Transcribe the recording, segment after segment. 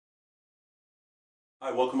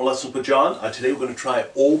Hi, welcome to Lessons with John. Today we're going to try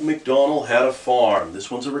Old MacDonald Had a Farm. This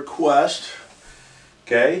one's a request.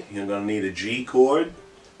 Okay, you're going to need a G chord.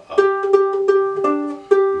 Low,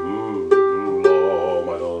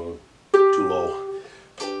 my low, too low.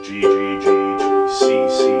 G, G, G, G, C,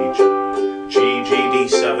 C, G, G, G,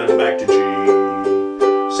 D7, back to G.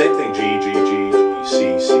 Same thing, G, G, G, G,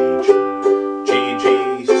 C, C, G, G,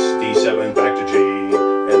 G, D7, back to G,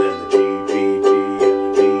 and then the G, G, G, and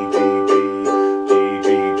the G, G, G.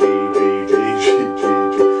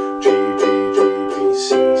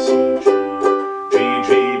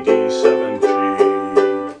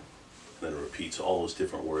 All those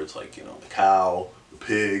different words like, you know, the cow, the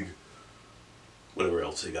pig, whatever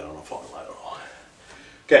else they got on a farm, I don't know.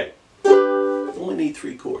 Okay, you only need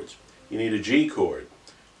 3 chords. You need a G chord,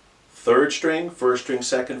 3rd string, 1st string,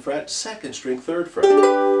 2nd fret, 2nd string, 3rd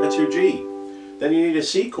fret. That's your G. Then you need a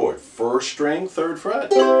C chord, 1st string, 3rd fret.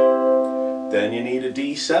 Then you need a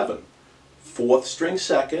D7, 4th string,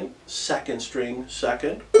 2nd, 2nd string,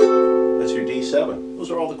 2nd. That's your D7. Those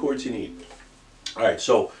are all the chords you need. All right,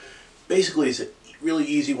 so basically, it's a really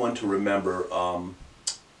easy one to remember.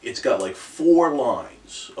 It's got like 4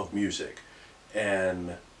 lines of music,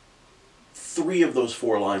 and 3 of those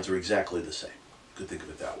 4 lines are exactly the same. You could think of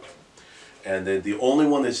it that way. And then the only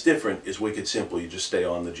one that's different is wicked simple. You just stay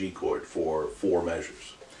on the G chord for 4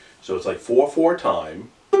 measures. So it's like 4/4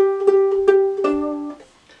 time.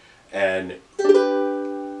 And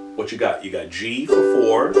what you got? You got G for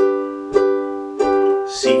 4,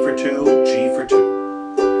 C for 2, G for 2.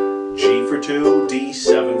 G for 2,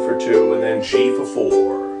 D7 for 2, and then G for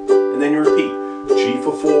 4. And then you repeat. G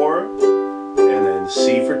for 4, and then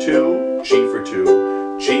C for 2, G for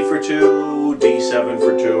 2, G for 2, D7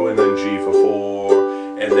 for 2, and then G for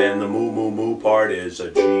 4. And then the moo moo moo part is a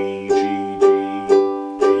G, G, G,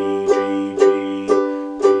 G, G, G,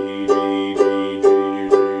 G, G, G,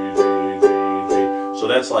 G. So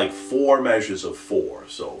that's like 4 measures of 4.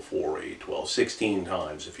 So 4, 8, 12, 16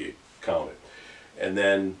 times if you count it. And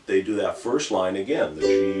then they do that first line again, the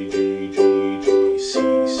G, G, G, G, C,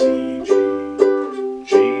 C, G,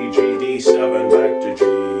 G, G, D7, back to G,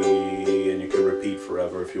 and you can repeat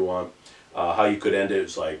forever if you want. How you could end it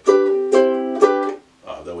is like,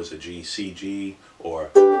 that was a G, C, G,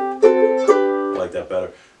 or I like that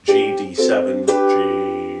better, G, D7, G,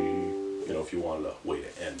 you know, if you wanted a way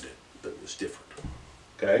to end it that was different.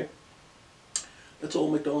 Okay? That's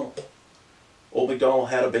Old MacDonald. Old MacDonald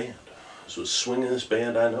had a band. This was swingin'est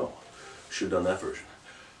band I know. Should have done that version.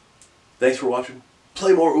 Thanks for watching.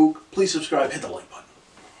 Play more ook. Please subscribe. Hit the like button.